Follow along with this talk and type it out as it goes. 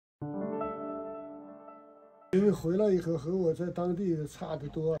因为回来以后和我在当地差得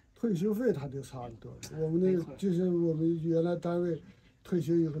多，退休费他就差得多。我们那个就是我们原来单位退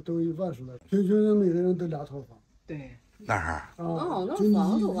休以后都1万出来，平均每个人都2套房。对。 哪儿啊？哦，那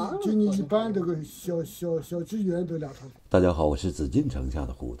房子就你一般这个小职员都2套房。大家好，我是紫禁城下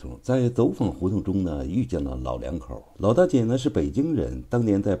的胡同。在走访胡同中呢，遇见了老两口。老大姐呢是北京人，当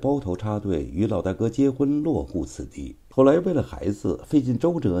年在包头插队，与老大哥结婚落户此地。后来为了孩子，费尽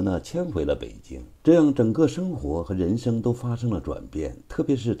周折呢迁回了北京。这样整个生活和人生都发生了转变，特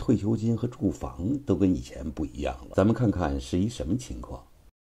别是退休金和住房都跟以前不一样了。咱们看看是一什么情况。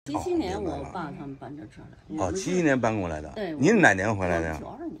 77年我爸他们搬这来。哦，77年搬过来的。对。您哪年回来的呀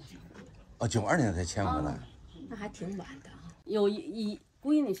？92年。哦，92年才迁回来。那还挺晚的啊。有一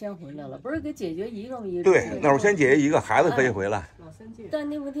闺女先回来了，不是给解决一个。对，那会儿先解决一个，孩子可以回来。但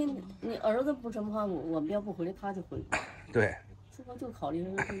那问题，你儿子不什么话，我们要不回来，他就回来。对。这不就考虑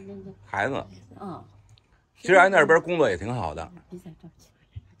孩子。啊。其实俺那边工作也挺好的。比在这儿强。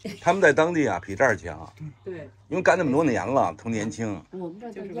 他们在当地啊，比这儿强。对，因为干那么多年了，都年轻。我们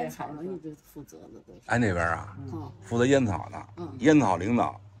这就是烟草上一直负责的都是。俺那边啊，负责烟草的，烟草领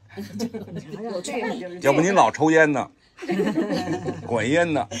导。这要不您老抽烟呢，管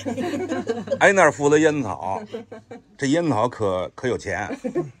烟的。俺那儿负责烟草，这烟草可有钱，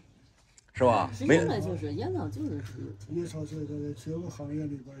是吧？没就是烟草就是烟草在所有行业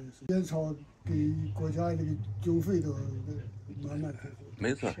里边也是，烟草给国家这个经费都满满的。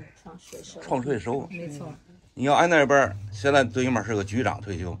 没错，创税收，没错。你要俺那边现在最起码是个局长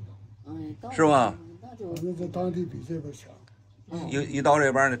退休，是吧？我们在当地比这边强。一到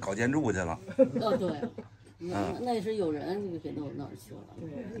这边搞建筑去了。哦，对。那是有人给到那儿去了。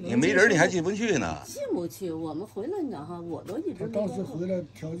你没人你还进不去呢？进不去，我们回来你知道哈，我都一直。当时回来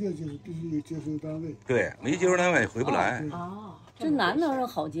条件就是必须有接收单位。对，没接收单位回不来。啊。 这男的人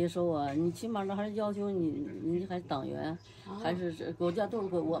好接收啊，你起码那还是要求你还是党员，还是国家都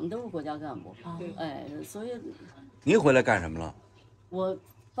是我们都是国家干部，哎，所以。您回来干什么了？我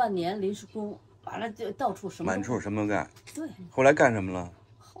半年临时工，完了就到处什么。满处什么都干。对。后来干什么了？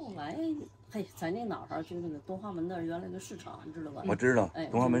后来，嘿，在那哪儿就那个东华门那儿原来的市场，你知道吧？我知道，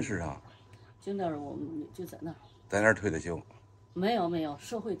东华门市场。就那儿我们就在那儿。在那儿退的休。没有，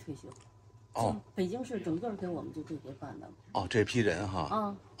社会退休。 哦，北京市整个给我们就这些办的。哦，这批人哈。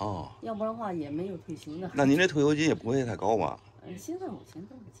啊。哦。要不然的话也没有退休呢。那您这退休金也不会太高吧？现在5000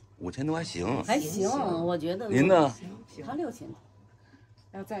多块钱。5000多还行。还行，我觉得。您呢？他6000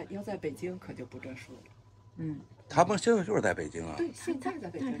多。要在北京可就不这数了。他们现在就是在北京啊。对，现在在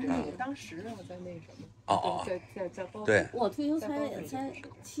北京。当时我在那什么。哦。在包。对。我退休才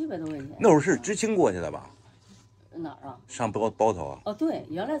700多块钱。那会儿是知青过去的吧？哪儿啊？上包头啊？哦，对，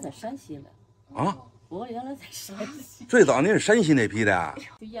原来在山西嘞。 啊！我原来在山西，最早您是山西那批的呀？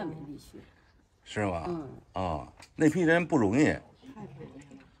就燕北地区，是吗？那批人不容易。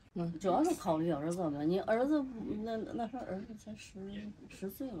主要是考虑儿子嘛。你儿子那时候儿子才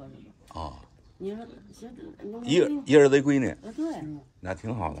10岁吧，是吧？你说一儿子一闺女。对。那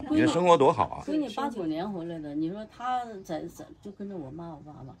挺好的，你的生活多好啊！闺女89年回来的，你说她在就跟着我妈我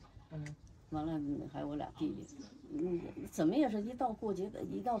爸嘛，完了还有我俩弟弟。 怎么也是一到过节的，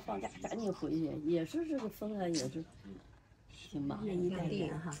一到放假赶紧回去，也是这个分开也是挺麻烦。一代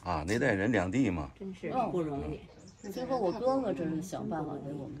人哈。啊，那代人两地嘛，真是不容易。最后我哥哥真是想办法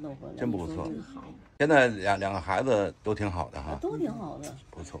给我们弄回来，真不错。现在两个孩子都挺好的哈，都挺好的，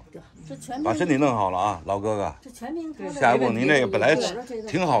不错。这全把身体弄好了啊，老哥哥。这全凭他。下一步您这个本来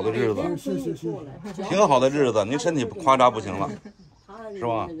挺好的日子，挺好的日子，您身体夸张不行了。 是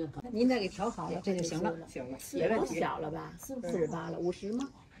吧？您再给调好了，这就行了。行了，也都小了吧？48了，50吗？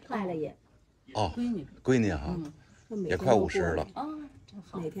快了也。哦，闺女哈，也快50了。啊，真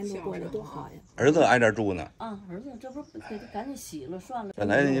好。每天都过来多好呀！儿子挨这儿住呢。啊，儿子这不是给他赶紧洗了算了。本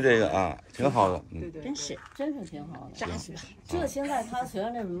来您这个啊，挺好的，真是挺好的，扎实。这现在他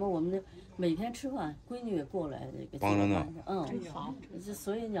全那什么，我们这每天吃饭，闺女也过来这个帮着呢。真好。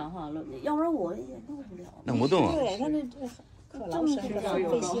所以讲话了，要不然我也弄不了。弄不动啊。对他那。 这么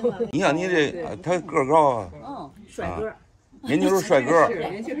费心啊！你想，您这他个儿高啊，帅哥，年轻时候帅哥，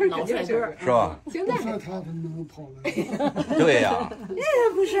老帅哥是吧？现在他能跑了。对呀。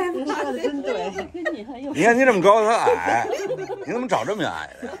不帅不帅的真对。你看你这么高，他矮，你怎么找这么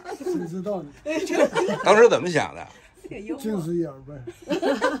矮的呀？谁知道呢？当时怎么想的？近视眼呗，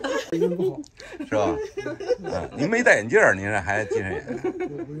眼不好，是吧？您没戴眼镜儿，您这还近视眼？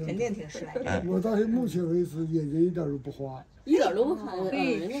肯定挺帅。我到目前为止眼睛一点都不花，一点都不看。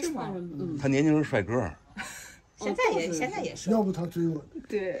人家穿什么？他年轻时候帅哥。现在也是。要不他追我。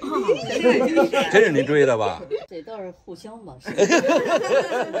对。真是你追的吧？这倒是互相吧。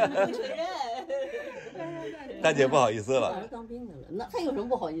大姐不好意思了。当兵的了，那他有什么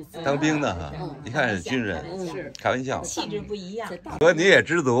不好意思？当兵的哈，一看是军人，开玩笑，气质不一样。哥你也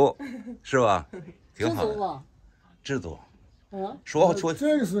知足，是吧？挺好的。知足。说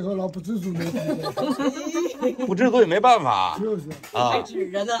这个时候老不知足的，不知足也没办法。就是啊，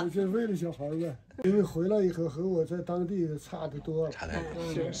就是为了小孩呗。因为回来以后和我在当地差得多，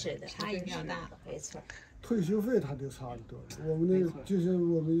是的，差异比较大，没错。退休费他就差得多，我们那就是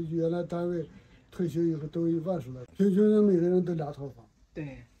我们原来单位退休以后都1万出来，平均人每个人都2套房。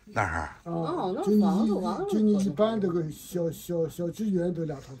对，哪儿？啊，就你一般这个小职员都2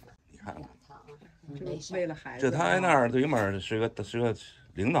套房。你看看。为了孩子，这他那儿最起码是个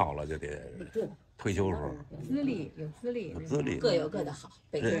领导了，就得退休时候有资历，各有各的好，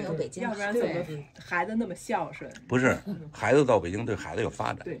北京有北京好，要不然怎么孩子那么孝顺？不是，孩子到北京对孩子有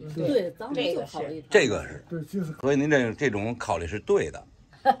发展，对，这个是，对，就是。所以您这种考虑是对的，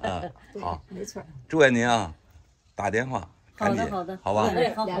啊，好，没错。祝愿您啊，打电话。赶紧，好吧，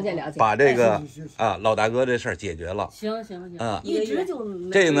了解，把这个啊老大哥这事儿解决了。行，一直就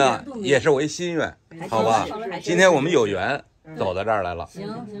这个呢也是我一心愿，好吧？今天我们有缘走到这儿来了。行，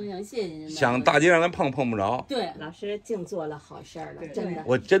谢谢您。想大街上咱碰不着。对，老师净做了好事儿了，真的。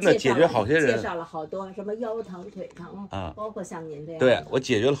我真的解决好些人，介绍了好多什么腰疼、腿疼啊，包括像您这样。对，我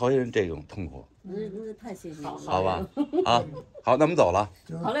解决了好些人这种痛苦。那太谢谢了。好吧，啊，好，那我们走了。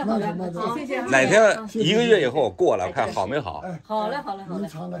好嘞，谢谢。哪天1个月以后我过来看好没好？好嘞。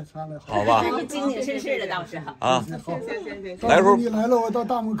常来。好吧。精精神神的倒是好。啊，行。来时候你来了，我到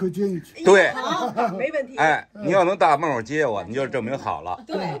大门口接你去。对，没问题。哎，你要能大门口接我，你就证明好了。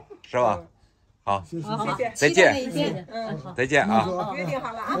对，是吧？好，谢谢，再见，再见啊！约定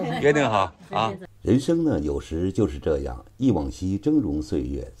好了啊，约定好啊！人生呢，有时就是这样，忆往昔峥嵘岁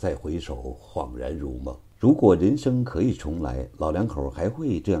月，再回首，恍然如梦。如果人生可以重来，老两口还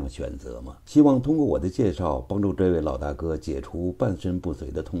会这样选择吗？希望通过我的介绍，帮助这位老大哥解除半身不遂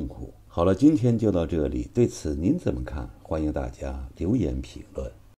的痛苦。好了，今天就到这里，对此您怎么看？欢迎大家留言评论。